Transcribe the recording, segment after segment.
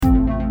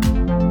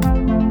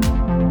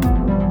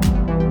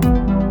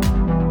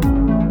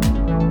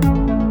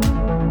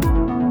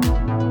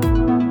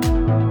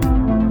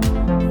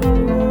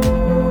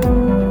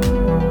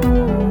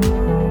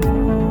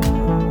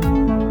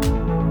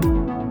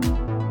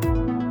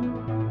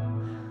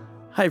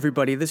Hi,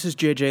 everybody. This is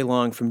JJ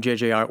Long from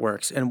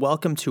JJArtworks, and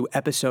welcome to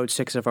episode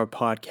 6 of our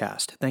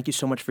podcast. Thank you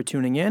so much for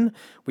tuning in.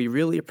 We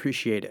really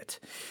appreciate it.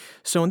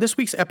 So in this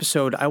week's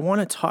episode, I want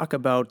to talk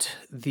about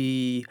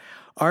the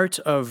art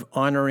of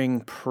honoring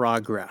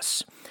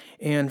progress.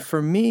 And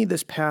for me,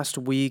 this past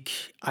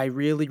week, I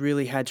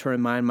really had to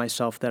remind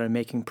myself that I'm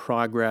making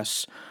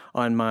progress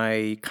on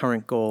my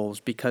current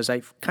goals because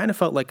I kind of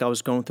felt like I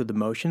was going through the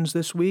motions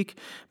this week,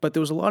 but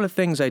there was a lot of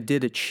things I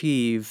did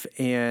achieve.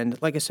 And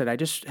like I said, I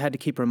just had to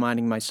keep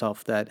reminding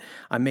myself that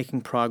I'm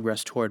making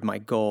progress toward my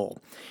goal.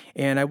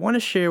 And I want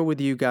to share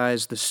with you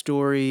guys the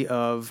story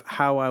of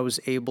how I was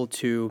able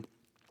to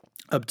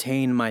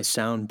obtain my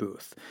sound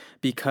booth,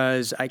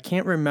 because I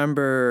can't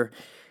remember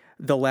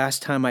the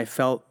last time I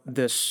felt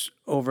this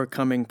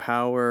overcoming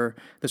power,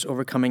 this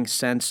overcoming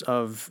sense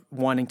of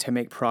wanting to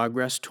make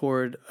progress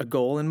toward a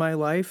goal in my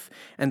life.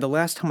 And the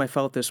last time I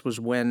felt this was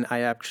when I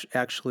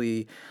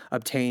actually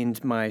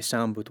obtained my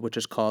sound booth, which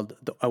is called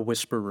a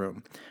Whisper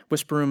Room.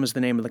 Whisper Room is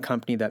the name of the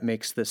company that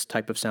makes this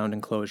type of sound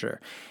enclosure.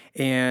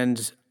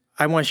 And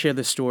I want to share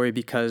this story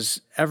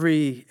because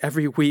every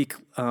week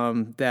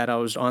that I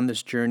was on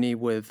this journey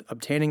with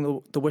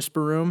obtaining the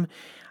Whisper Room,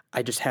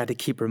 I just had to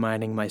keep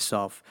reminding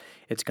myself,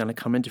 it's going to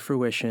come into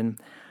fruition.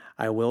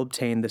 I will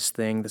obtain this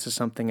thing. This is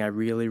something I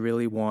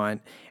really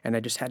want. And I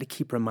just had to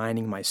keep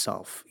reminding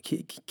myself,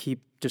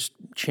 keep just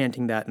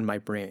chanting that in my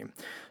brain.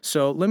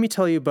 So let me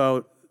tell you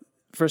about,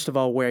 first of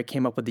all, where I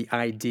came up with the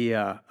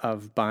idea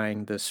of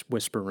buying this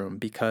Whisper Room,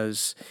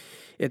 because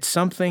it's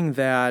something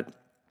that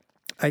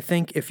I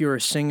think if you're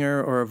a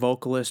singer or a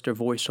vocalist or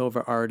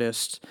voiceover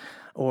artist,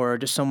 or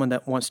just someone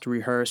that wants to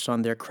rehearse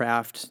on their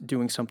craft,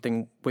 doing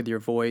something with your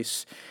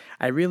voice,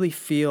 I really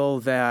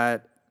feel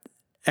that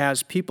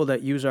as people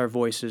that use our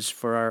voices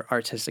for our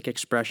artistic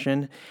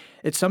expression,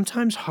 it's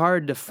sometimes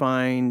hard to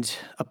find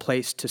a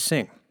place to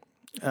sing,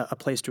 a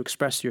place to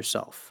express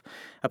yourself,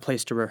 a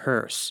place to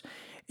rehearse.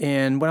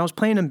 And when I was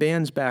playing in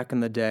bands back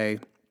in the day,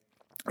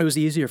 it was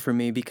easier for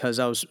me because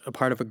I was a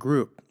part of a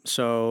group.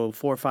 So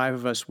 4 or 5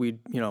 of us, we'd,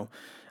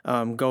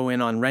 go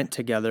in on rent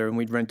together, and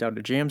we'd rent out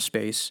a jam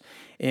space,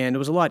 and it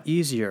was a lot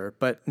easier.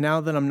 But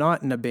now that I'm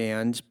not in a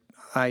band,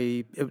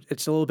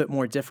 it's a little bit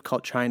more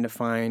difficult trying to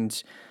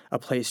find a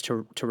place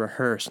to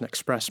rehearse and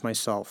express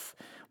myself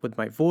with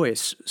my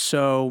voice.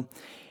 So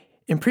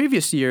in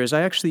previous years,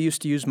 I actually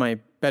used to use my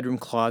bedroom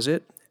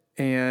closet,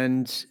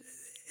 and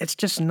it's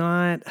just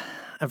not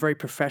a very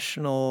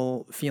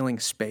professional feeling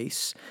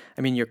space.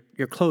 I mean,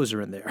 your clothes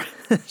are in there.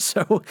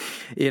 So,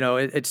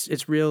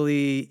 it's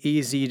really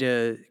easy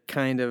to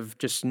kind of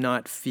just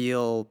not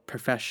feel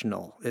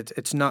professional.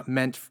 It's not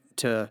meant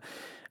to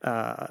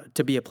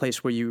be a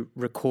place where you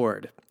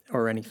record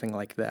or anything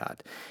like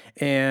that.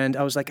 And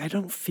I was like, I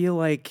don't feel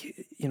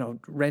like,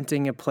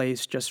 renting a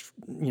place just,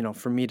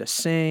 for me to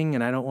sing,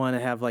 and I don't want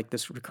to have like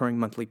this recurring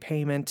monthly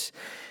payment.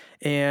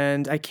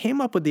 And I came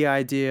up with the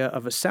idea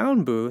of a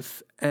sound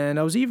booth, and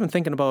I was even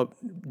thinking about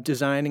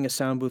designing a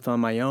sound booth on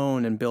my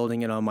own and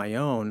building it on my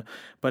own.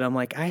 But I'm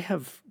like, I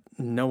have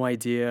no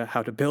idea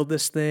how to build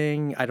this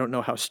thing. I don't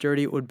know how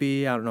sturdy it would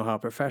be. I don't know how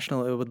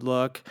professional it would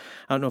look.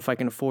 I don't know if I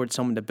can afford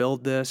someone to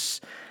build this.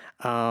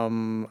 It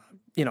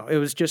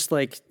was just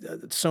like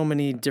so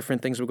many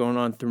different things were going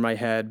on through my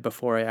head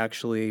before I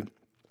actually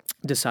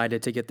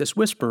decided to get this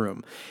Whisper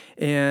Room.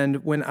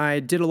 And when I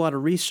did a lot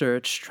of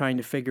research trying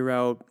to figure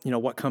out,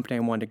 what company I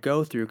wanted to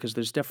go through, because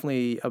there's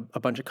definitely a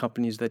bunch of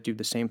companies that do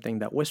the same thing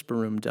that Whisper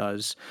Room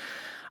does,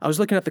 I was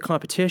looking at the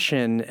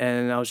competition,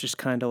 and I was just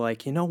kind of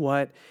like, you know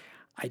what?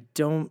 I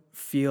don't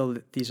feel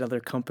that these other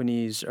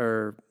companies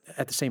are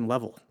at the same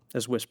level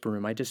as Whisper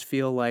Room. I just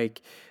feel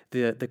like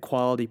the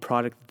quality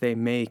product that they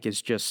make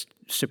is just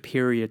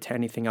superior to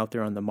anything out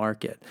there on the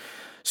market.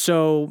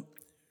 So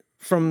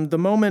from the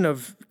moment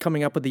of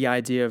coming up with the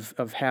idea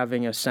of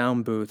having a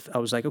sound booth, I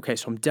was like, okay,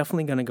 so I'm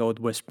definitely going to go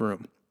with Whisper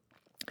Room.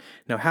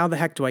 Now, how the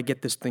heck do I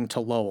get this thing to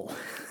Lowell?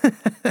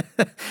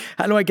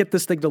 How do I get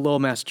this thing to Lowell,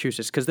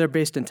 Massachusetts? Because they're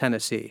based in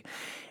Tennessee.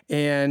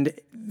 And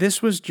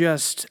this was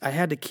just, I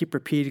had to keep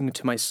repeating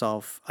to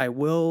myself, I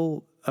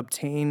will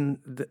obtain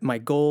my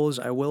goals.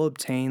 I will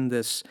obtain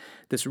this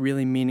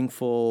really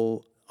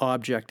meaningful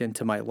object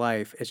into my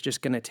life. It's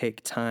just going to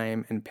take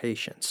time and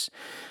patience.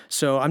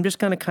 So I'm just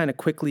going to kind of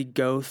quickly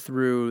go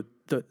through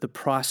the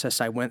process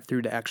I went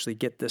through to actually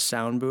get this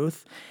sound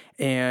booth,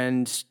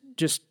 and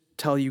just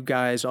tell you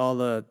guys all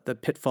the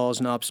pitfalls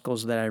and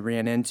obstacles that I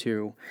ran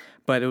into.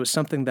 But it was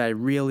something that I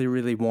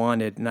really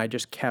wanted, and I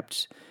just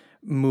kept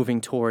moving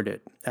toward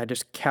it. I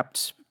just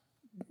kept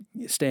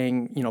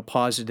staying,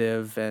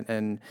 positive,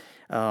 and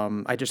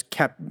I just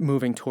kept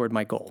moving toward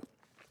my goal.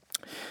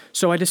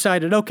 So I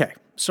decided, okay,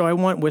 so I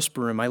want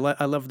Whisper Room. I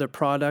love their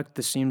product.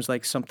 This seems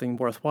like something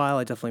worthwhile.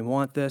 I definitely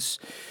want this.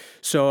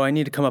 So I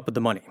need to come up with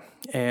the money.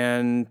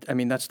 And I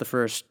mean, that's the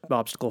first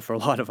obstacle for a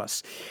lot of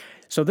us.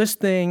 So this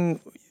thing,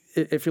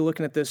 if you're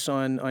looking at this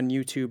on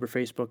YouTube or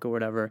Facebook or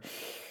whatever,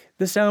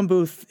 the sound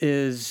booth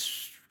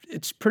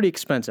it's pretty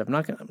expensive. I'm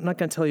not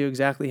going to tell you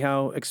exactly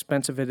how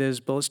expensive it is,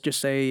 but let's just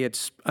say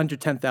it's under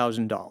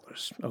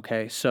 $10,000.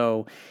 Okay,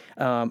 so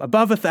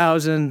above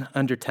 1,000,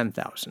 under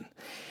 10,000,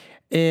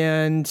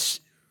 and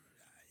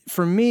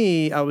for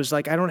me, I was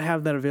like, I don't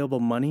have that available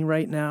money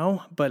right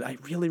now, but I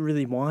really,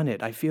 really want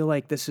it. I feel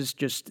like this is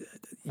just,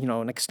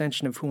 an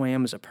extension of who I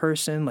am as a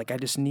person. Like, I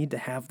just need to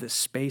have this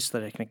space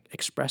that I can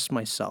express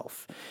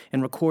myself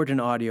and record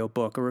an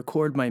audiobook or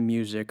record my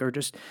music or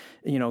just,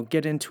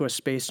 get into a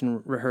space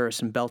and rehearse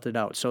and belt it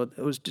out. So it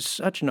was just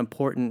such an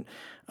important,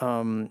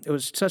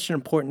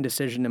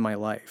 decision in my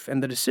life.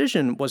 And the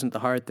decision wasn't the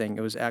hard thing.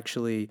 It was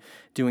actually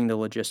doing the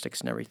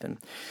logistics and everything.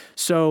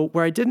 So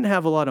where I didn't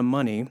have a lot of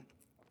money,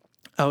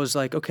 I was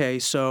like, okay,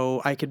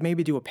 so I could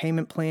maybe do a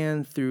payment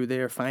plan through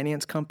their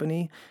finance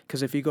company,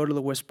 because if you go to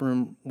the Whisper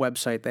Room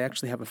website, they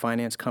actually have a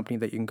finance company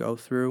that you can go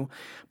through.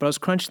 But I was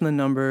crunching the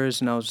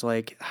numbers, and I was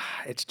like,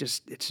 it's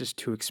just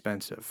too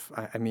expensive.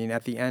 I mean,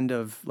 at the end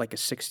of like a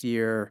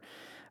 6-year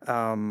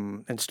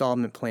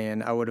installment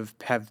plan, I would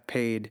have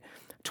paid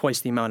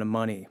twice the amount of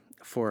money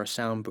for a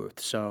sound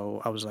booth.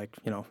 So I was like,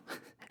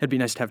 it'd be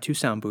nice to have 2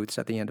 sound booths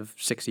at the end of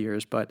 6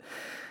 years, but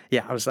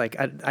yeah, I was like,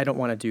 I don't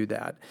want to do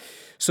that.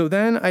 So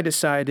then I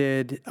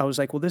decided, I was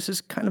like, well, this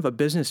is kind of a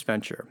business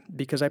venture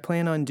because I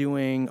plan on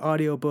doing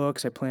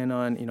audiobooks. I plan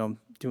on,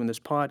 doing this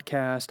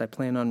podcast. I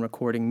plan on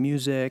recording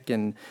music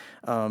and,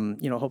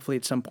 hopefully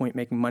at some point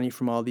making money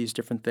from all these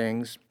different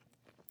things.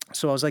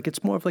 So I was like,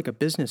 it's more of like a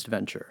business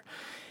venture.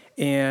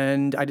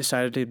 And I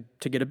decided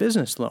to get a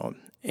business loan.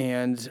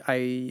 And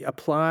I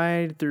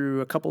applied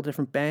through a couple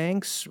different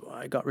banks.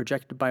 I got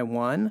rejected by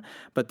one,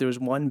 but there was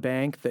one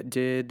bank that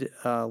did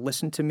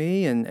listen to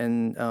me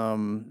and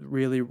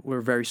really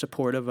were very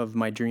supportive of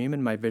my dream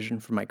and my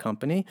vision for my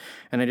company.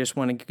 And I just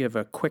want to give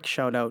a quick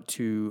shout out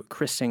to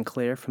Chris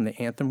Sinclair from the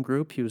Anthem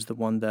Group. He was the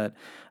one that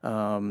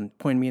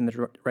pointed me in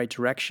the right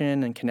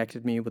direction and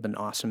connected me with an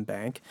awesome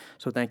bank.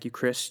 So thank you,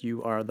 Chris.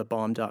 You are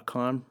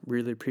thebomb.com.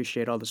 Really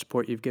appreciate all the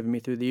support you've given me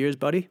through the years,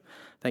 buddy.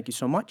 Thank you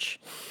so much.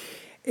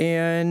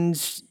 And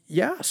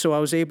yeah, so I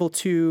was able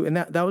to, and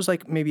that was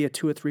like maybe a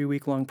 2 or 3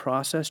 week long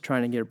process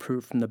trying to get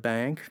approved from the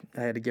bank.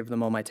 I had to give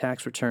them all my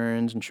tax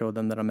returns and show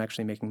them that I'm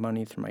actually making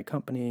money through my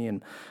company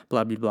and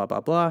blah, blah, blah,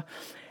 blah, blah.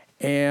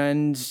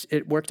 And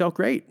it worked out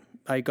great.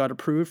 I got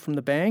approved from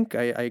the bank.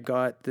 I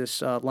got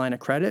this line of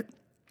credit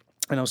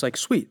and I was like,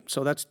 sweet.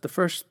 So that's the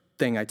first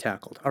thing I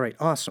tackled. All right,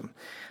 awesome.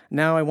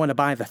 Now I want to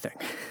buy the thing.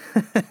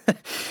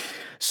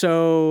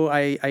 So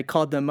I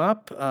called them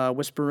up,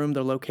 Whisper Room.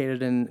 They're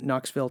located in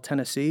Knoxville,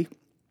 Tennessee.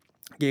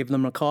 Gave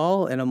them a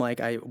call, and I'm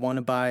like, I want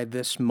to buy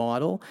this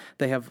model.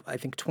 They have, I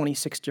think,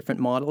 26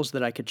 different models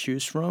that I could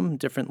choose from,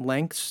 different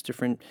lengths,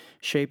 different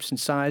shapes and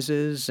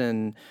sizes,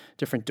 and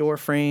different door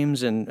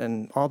frames,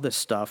 and all this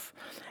stuff.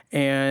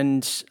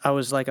 And I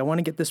was like, I want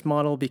to get this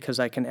model because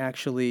I can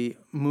actually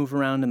move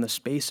around in the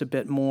space a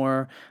bit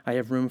more. I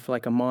have room for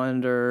like a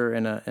monitor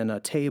and a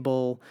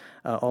table,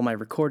 all my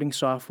recording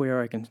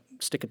software. I can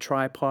stick a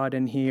tripod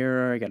in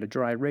here. I got a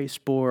dry erase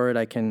board.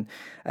 I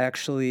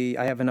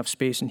have enough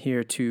space in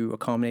here to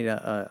accommodate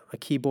a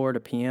keyboard, a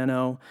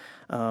piano,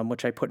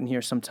 which I put in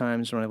here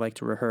sometimes when I like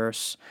to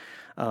rehearse.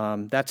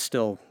 That's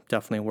still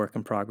definitely a work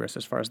in progress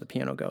as far as the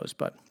piano goes,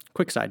 but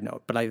quick side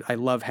note. But I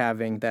love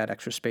having that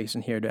extra space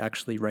in here to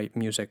actually write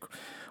music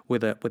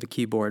with a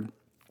keyboard.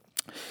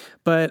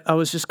 But I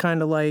was just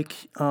kind of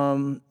like,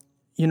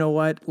 you know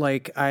what?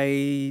 Like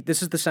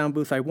this is the sound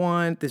booth I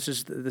want. This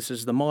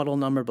is the model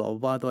number. Blah blah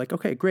blah. They're like,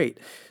 okay, great.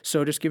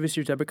 So just give us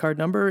your debit card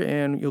number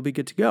and you'll be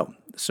good to go.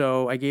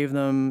 So I gave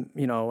them,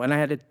 and I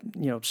had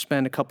to,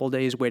 spend a couple of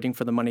days waiting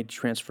for the money to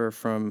transfer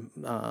from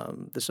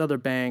this other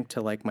bank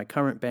to like my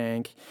current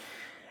bank,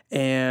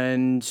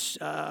 and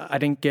I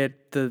didn't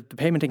get the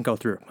payment didn't go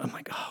through. I'm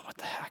like, oh, what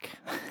the heck?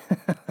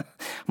 I'm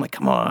like,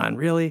 come on,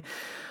 really?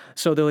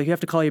 So they're like, you have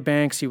to call your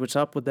bank, see what's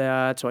up with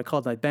that. So I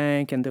called my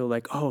bank, and they were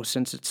like, oh,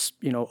 since it's,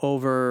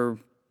 over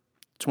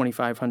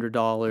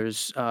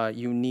 $2,500,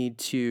 you need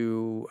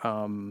to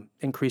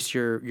increase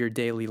your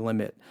daily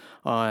limit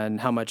on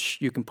how much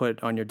you can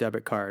put on your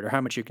debit card or how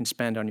much you can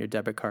spend on your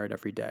debit card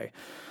every day.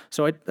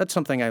 So that's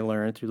something I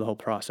learned through the whole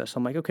process.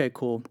 I'm like, okay,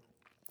 cool.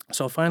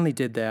 So I finally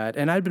did that,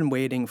 and I'd been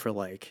waiting for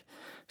like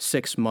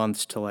 6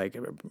 months to like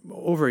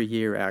over a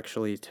year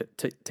actually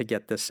to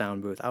get this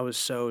sound booth. I was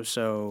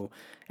so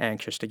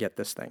anxious to get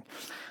this thing.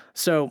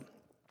 So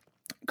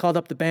called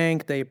up the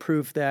bank, they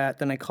approved that.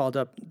 Then I called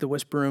up the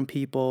Whisper Room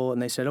people,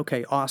 and they said,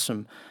 okay,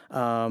 awesome.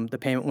 The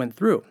payment went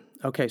through.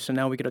 Okay, so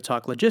now we got to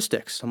talk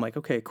logistics. I'm like,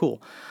 okay,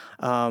 cool.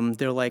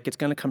 They're like, it's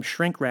going to come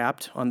shrink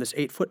wrapped on this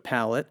 8-foot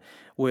pallet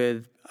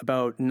with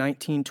about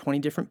 19, 20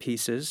 different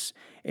pieces,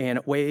 and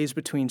it weighs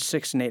between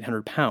 600 and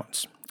 800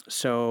 pounds.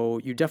 So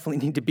you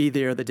definitely need to be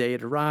there the day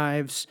it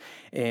arrives,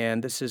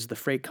 and this is the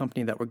freight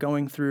company that we're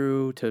going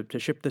through to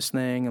ship this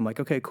thing. I'm like,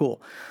 okay,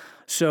 cool.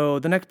 So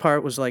the next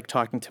part was like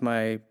talking to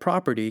my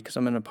property, because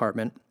I'm in an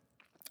apartment,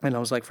 And I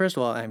was like, first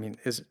of all, I mean,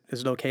 is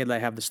it okay that I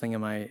have this thing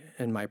in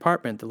my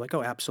apartment? They're like,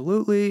 oh,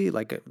 absolutely.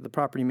 Like the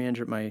property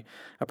manager at my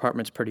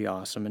apartment's pretty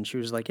awesome. And she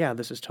was like, yeah,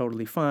 this is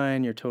totally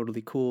fine. You're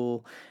totally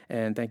cool.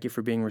 And thank you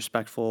for being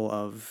respectful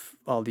of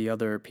all the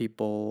other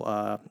people,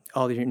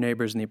 all your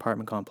neighbors in the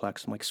apartment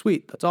complex. I'm like,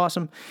 sweet, that's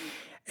awesome.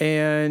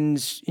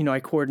 And, I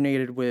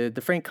coordinated with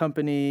the freight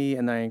company,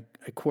 and I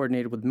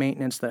coordinated with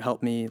maintenance that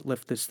helped me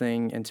lift this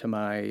thing into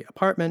my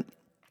apartment.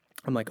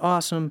 I'm like,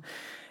 awesome.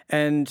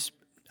 And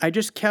I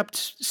just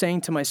kept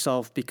saying to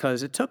myself,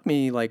 because it took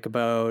me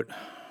about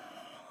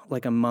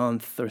a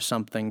month or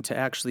something to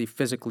actually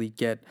physically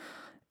get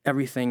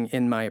everything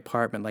in my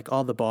apartment, like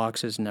all the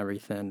boxes and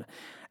everything.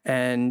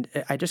 And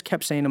I just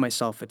kept saying to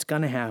myself, it's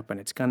going to happen.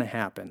 It's going to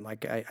happen.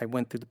 Like I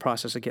went through the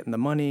process of getting the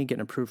money,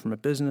 getting approved from a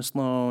business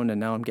loan, and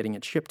now I'm getting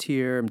it shipped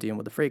here. I'm dealing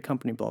with the freight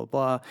company, blah, blah,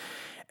 blah.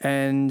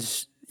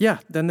 And yeah,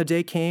 then the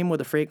day came where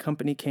the freight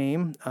company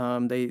came.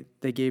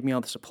 They gave me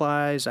all the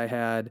supplies. I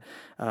had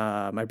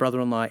my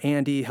brother-in-law,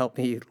 Andy, help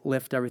me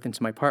lift everything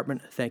to my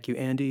apartment. Thank you,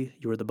 Andy.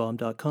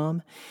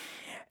 youarethebomb.com.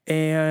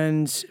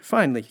 And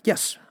finally,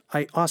 yes,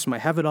 awesome. I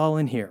have it all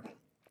in here.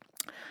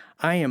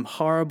 I am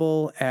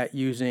horrible at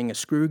using a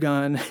screw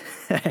gun,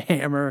 a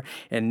hammer,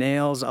 and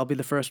nails. I'll be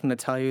the first one to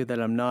tell you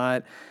that I'm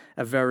not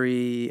a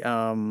very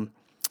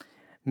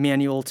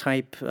manual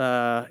type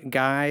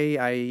guy.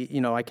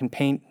 I can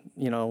paint,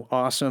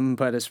 awesome,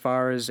 but as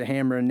far as a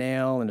hammer and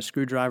nail and a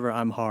screwdriver,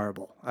 I'm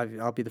horrible.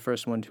 I'll be the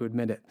first one to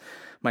admit it.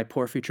 My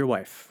poor future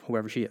wife,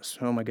 whoever she is.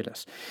 Oh my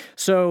goodness.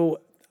 So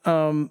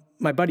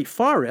my buddy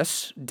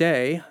Forrest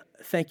Day,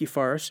 thank you,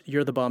 Forrest,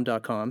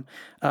 you'rethebomb.com.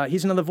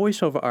 He's another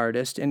voiceover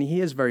artist, and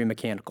he is very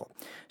mechanical.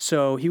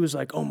 So he was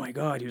like, oh my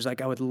God, he was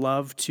like, I would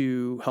love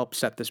to help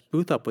set this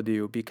booth up with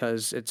you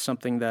because it's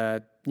something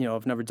that,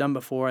 I've never done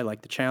before. I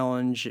like the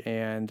challenge,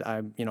 and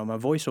I'm a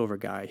voiceover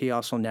guy. He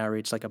also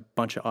narrates like a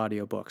bunch of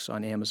audiobooks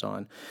on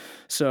Amazon.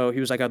 So he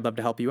was like, I'd love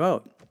to help you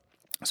out.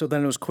 So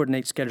then it was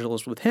coordinate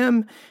schedules with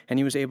him, and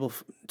he was able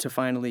to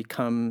finally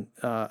come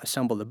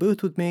assemble the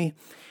booth with me.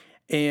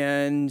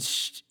 And,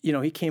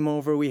 he came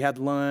over, we had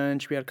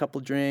lunch, we had a couple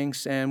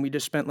drinks, and we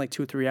just spent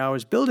 2 or 3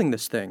 hours building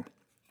this thing.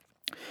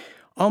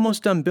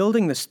 Almost done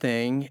building this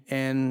thing,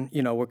 and,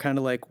 we're kind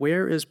of like,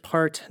 where is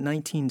part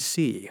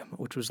 19C?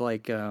 Which was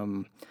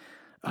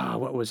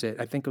what was it?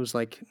 I think it was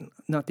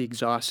not the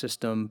exhaust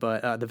system,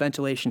 but the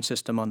ventilation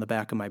system on the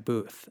back of my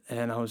booth.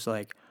 And I was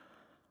like,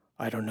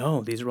 I don't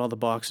know. These are all the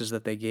boxes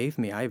that they gave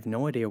me. I have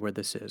no idea where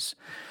this is.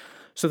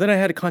 So then I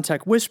had to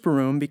contact Whisper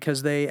Room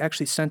because they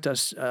actually sent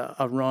us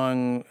a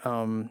wrong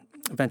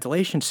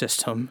ventilation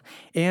system,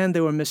 and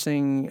they were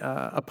missing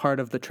a part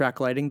of the track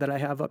lighting that I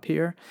have up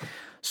here.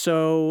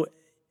 So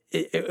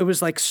it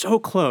was so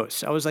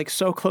close. I was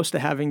so close to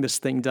having this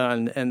thing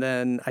done, and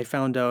then I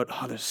found out,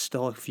 there's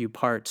still a few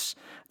parts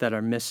that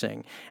are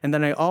missing. And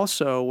then I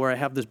also, where I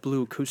have this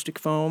blue acoustic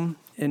foam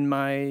in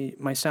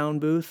my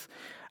sound booth,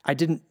 I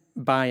didn't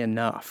buy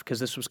enough because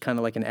this was kind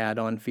of like an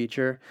add-on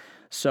feature.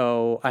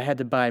 So I had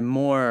to buy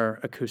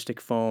more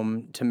acoustic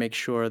foam to make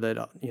sure that,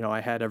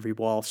 I had every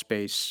wall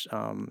space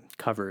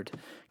covered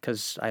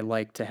because I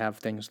like to have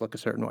things look a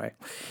certain way.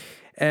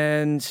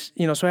 And, so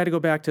I had to go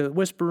back to the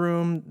Whisper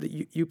Room.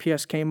 The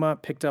UPS came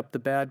up, picked up the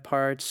bad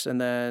parts, and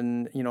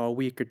then, a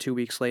week or 2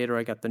 weeks later,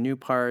 I got the new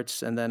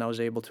parts, and then I was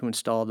able to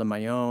install them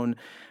my own.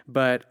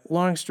 But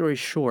long story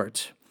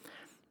short,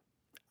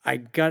 I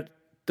got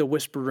the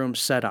Whisper Room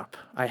set up.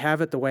 I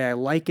have it the way I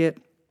like it.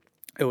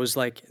 It was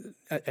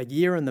a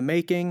year in the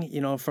making,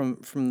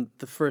 from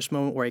the first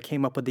moment where I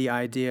came up with the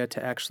idea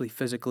to actually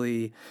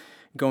physically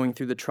going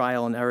through the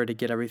trial and error to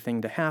get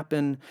everything to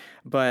happen.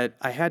 But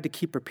I had to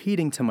keep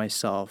repeating to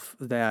myself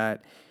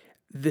that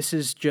this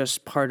is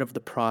just part of the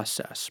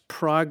process.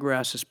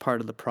 Progress is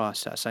part of the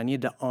process. I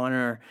need to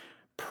honor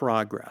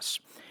progress.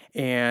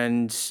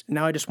 And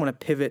now I just want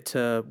to pivot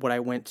to what I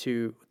went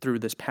through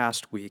this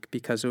past week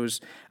because it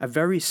was a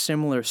very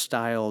similar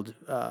styled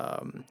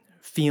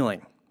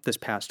feeling this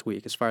past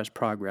week as far as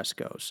progress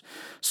goes.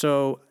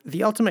 So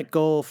the ultimate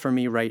goal for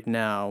me right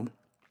now,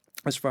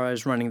 as far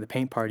as running the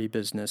paint party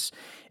business,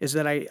 is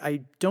that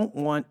I don't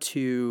want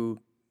to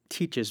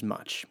teach as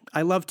much.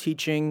 I love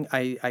teaching.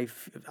 I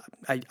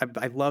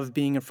love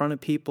being in front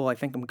of people. I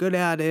think I'm good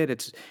at it.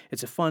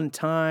 It's a fun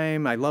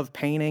time. I love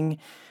painting.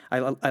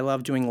 I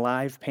love doing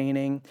live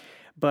painting.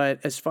 But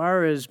as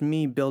far as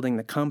me building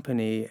the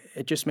company,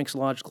 it just makes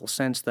logical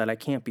sense that I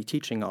can't be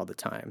teaching all the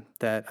time,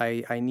 that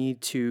I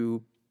need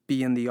to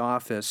be in the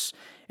office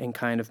and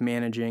kind of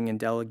managing and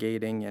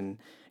delegating and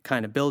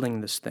kind of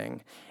building this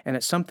thing. And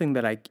it's something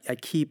that I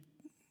keep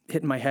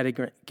hitting my head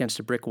against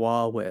a brick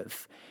wall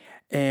with.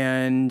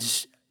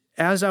 And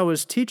as I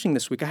was teaching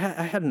this week, I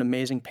had an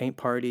amazing paint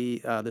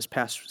party this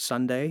past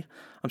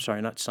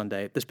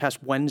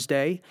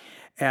Wednesday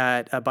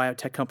at a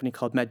biotech company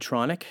called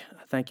Medtronic.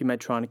 Thank you,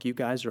 Medtronic. You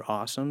guys are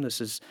awesome.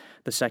 This is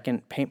the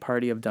second paint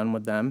party I've done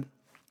with them.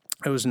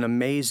 It was an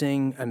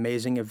amazing,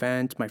 amazing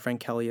event. My friend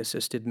Kelly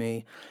assisted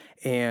me,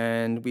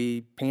 and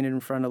we painted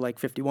in front of like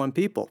 51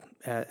 people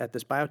at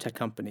this biotech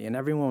company, and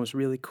everyone was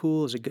really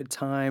cool. It was a good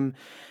time.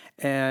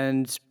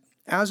 And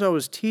as I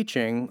was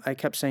teaching, I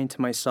kept saying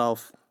to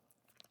myself,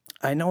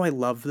 I know I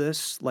love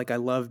this. Like, I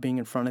love being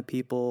in front of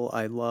people.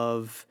 I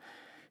love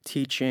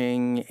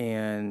teaching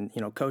and,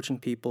 coaching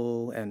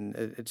people. And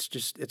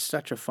it's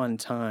such a fun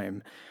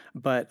time.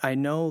 But I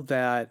know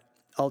that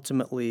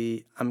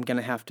ultimately I'm going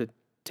to have to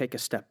take a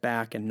step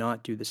back and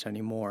not do this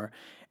anymore.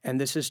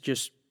 And this is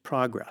just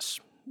progress.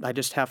 I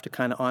just have to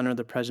kind of honor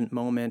the present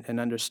moment and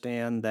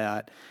understand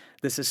that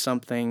this is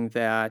something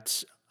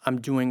that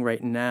I'm doing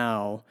right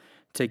now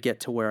to get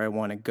to where I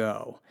want to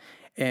go.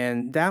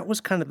 And that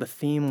was kind of the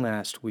theme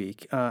last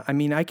week.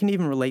 I can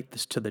even relate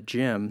this to the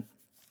gym.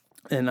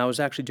 And I was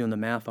actually doing the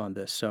math on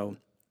this. So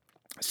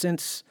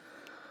since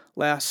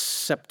last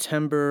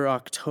September,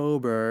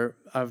 October,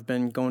 I've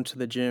been going to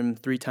the gym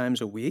 3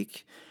 times a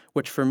week,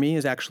 which for me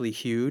is actually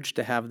huge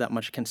to have that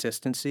much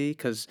consistency,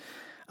 because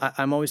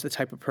I'm always the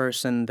type of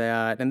person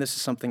that, and this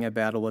is something I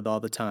battle with all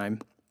the time,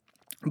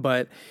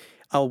 but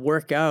I'll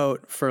work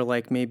out for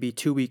like maybe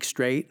 2 weeks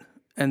straight,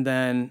 and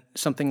then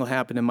something will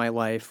happen in my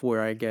life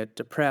where I get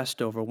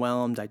depressed,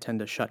 overwhelmed. I tend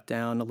to shut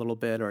down a little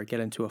bit, or I get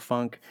into a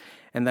funk,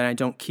 and then I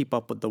don't keep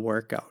up with the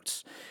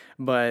workouts.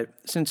 But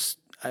since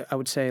I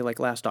would say like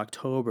last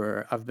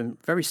October, I've been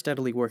very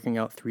steadily working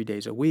out 3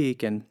 days a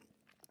week, and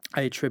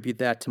I attribute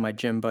that to my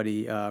gym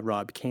buddy,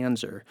 Rob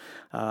Kanzer.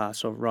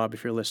 So Rob,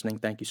 if you're listening,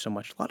 thank you so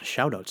much. A lot of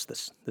shout outs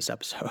this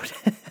episode.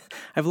 I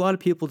have a lot of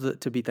people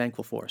to be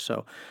thankful for.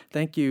 So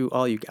thank you,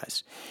 all you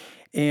guys.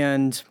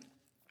 And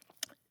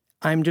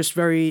I'm just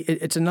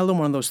it's another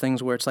one of those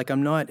things where it's like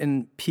I'm not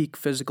in peak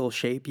physical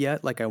shape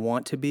yet, like I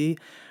want to be,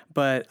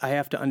 but I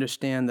have to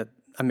understand that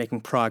I'm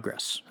making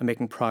progress. I'm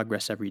making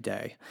progress every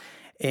day.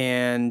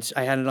 And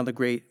I had another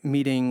great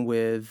meeting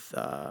with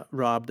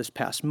Rob this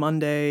past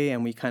Monday,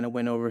 and we kind of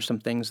went over some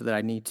things that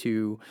I need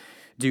to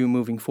do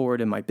moving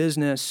forward in my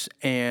business.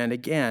 And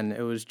again,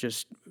 it was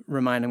just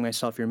reminding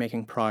myself, you're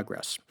making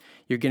progress.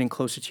 You're getting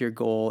closer to your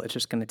goal. It's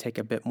just going to take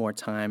a bit more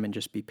time, and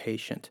just be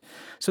patient.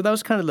 So that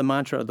was kind of the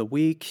mantra of the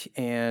week,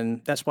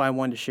 and that's why I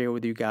wanted to share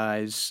with you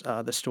guys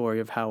the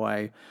story of how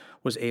I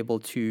was able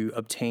to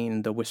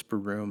obtain the Whisper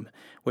Room,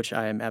 which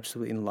I am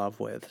absolutely in love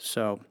with.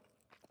 So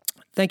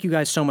thank you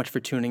guys so much for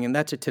tuning in.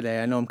 That's it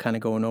today. I know I'm kind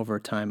of going over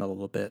time a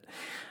little bit.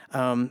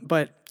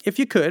 But if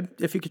you could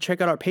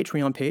check out our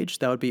Patreon page,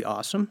 that would be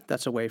awesome.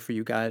 That's a way for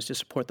you guys to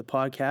support the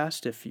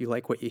podcast if you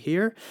like what you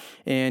hear.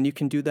 And you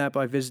can do that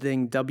by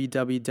visiting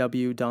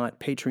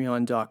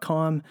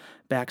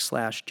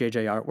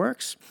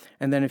www.patreon.com/JJArtworks.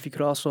 And then if you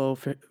could also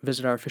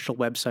visit our official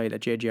website at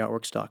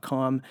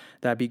JJArtworks.com,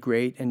 that'd be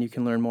great. And you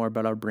can learn more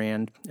about our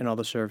brand and all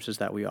the services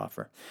that we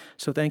offer.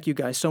 So thank you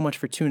guys so much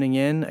for tuning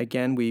in.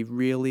 Again, we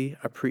really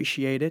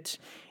appreciate it.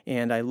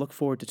 And I look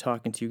forward to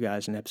talking to you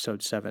guys in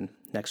episode 7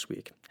 next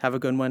week. Have a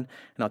good one,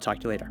 and I'll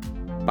talk to you later.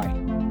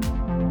 Bye.